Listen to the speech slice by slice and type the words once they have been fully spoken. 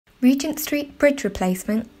Regent Street bridge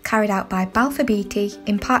replacement carried out by Balfour Beatty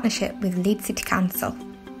in partnership with Leeds City Council.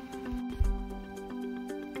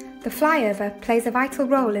 The flyover plays a vital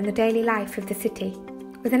role in the daily life of the city,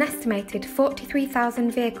 with an estimated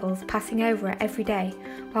 43,000 vehicles passing over it every day,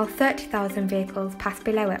 while 30,000 vehicles pass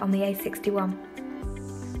below it on the A61.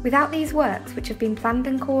 Without these works, which have been planned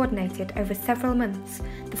and coordinated over several months,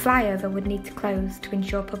 the flyover would need to close to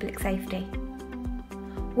ensure public safety.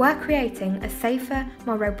 We're creating a safer,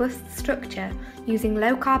 more robust structure using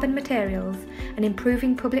low-carbon materials and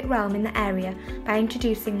improving public realm in the area by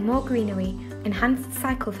introducing more greenery, enhanced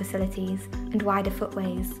cycle facilities and wider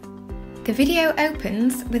footways. The video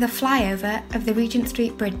opens with a flyover of the Regent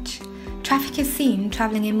Street Bridge. Traffic is seen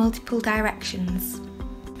travelling in multiple directions.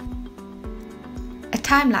 A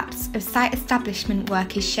time-lapse of site establishment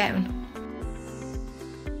work is shown,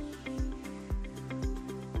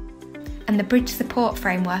 and the bridge support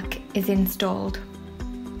framework is installed.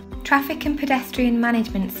 Traffic and pedestrian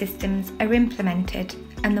management systems are implemented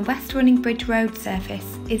and the west running bridge road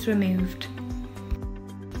surface is removed.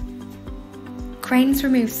 Cranes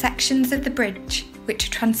remove sections of the bridge which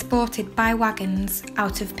are transported by wagons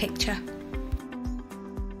out of picture.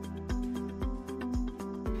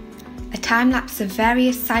 A time-lapse of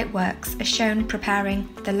various site works are shown preparing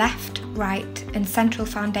the left, right and central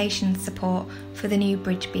foundation support for the new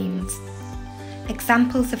bridge beams.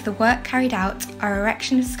 Examples of the work carried out are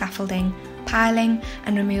erection of scaffolding, piling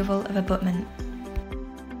and removal of abutment.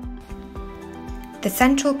 The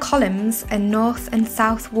central columns and north and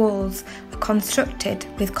south walls are constructed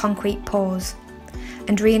with concrete pours,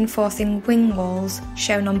 and reinforcing wing walls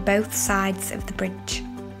shown on both sides of the bridge.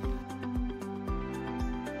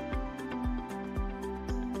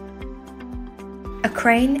 A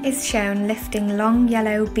crane is shown lifting long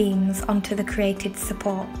yellow beams onto the created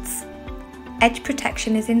supports. Edge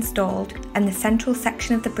protection is installed and the central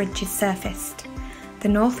section of the bridge is surfaced. The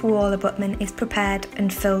north wall abutment is prepared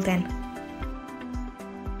and filled in.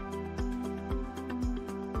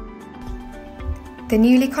 The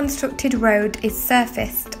newly constructed road is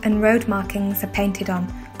surfaced and road markings are painted on,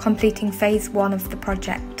 completing phase 1 of the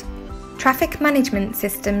project. Traffic management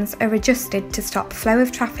systems are adjusted to stop flow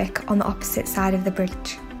of traffic on the opposite side of the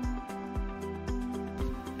bridge.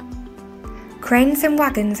 Cranes and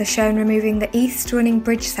wagons are shown removing the east running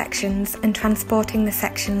bridge sections and transporting the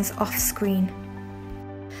sections off-screen.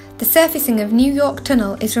 The surfacing of New York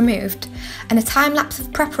Tunnel is removed and a time-lapse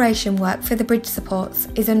of preparation work for the bridge supports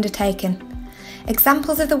is undertaken.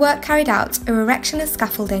 Examples of the work carried out are erection of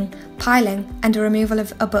scaffolding, piling and a removal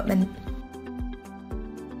of abutment.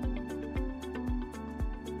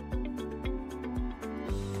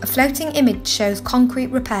 A floating image shows concrete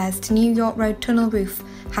repairs to New York Road tunnel roof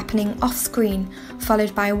happening off-screen,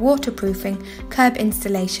 followed by waterproofing, curb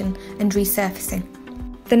installation and resurfacing.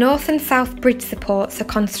 The north and south bridge supports are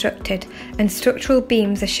constructed and structural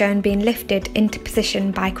beams are shown being lifted into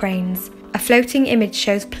position by cranes. A floating image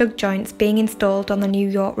shows plug joints being installed on the New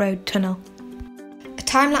York Road tunnel. A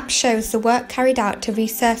time-lapse shows the work carried out to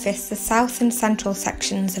resurface the south and central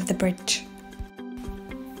sections of the bridge.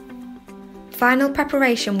 Final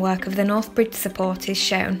preparation work of the North Bridge support is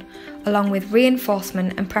shown, along with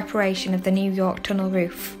reinforcement and preparation of the New York tunnel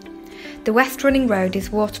roof. The west running road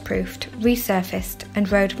is waterproofed, resurfaced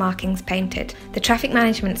and road markings painted. The traffic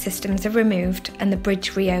management systems are removed and the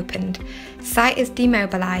bridge reopened. Site is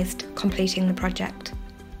demobilised, completing the project.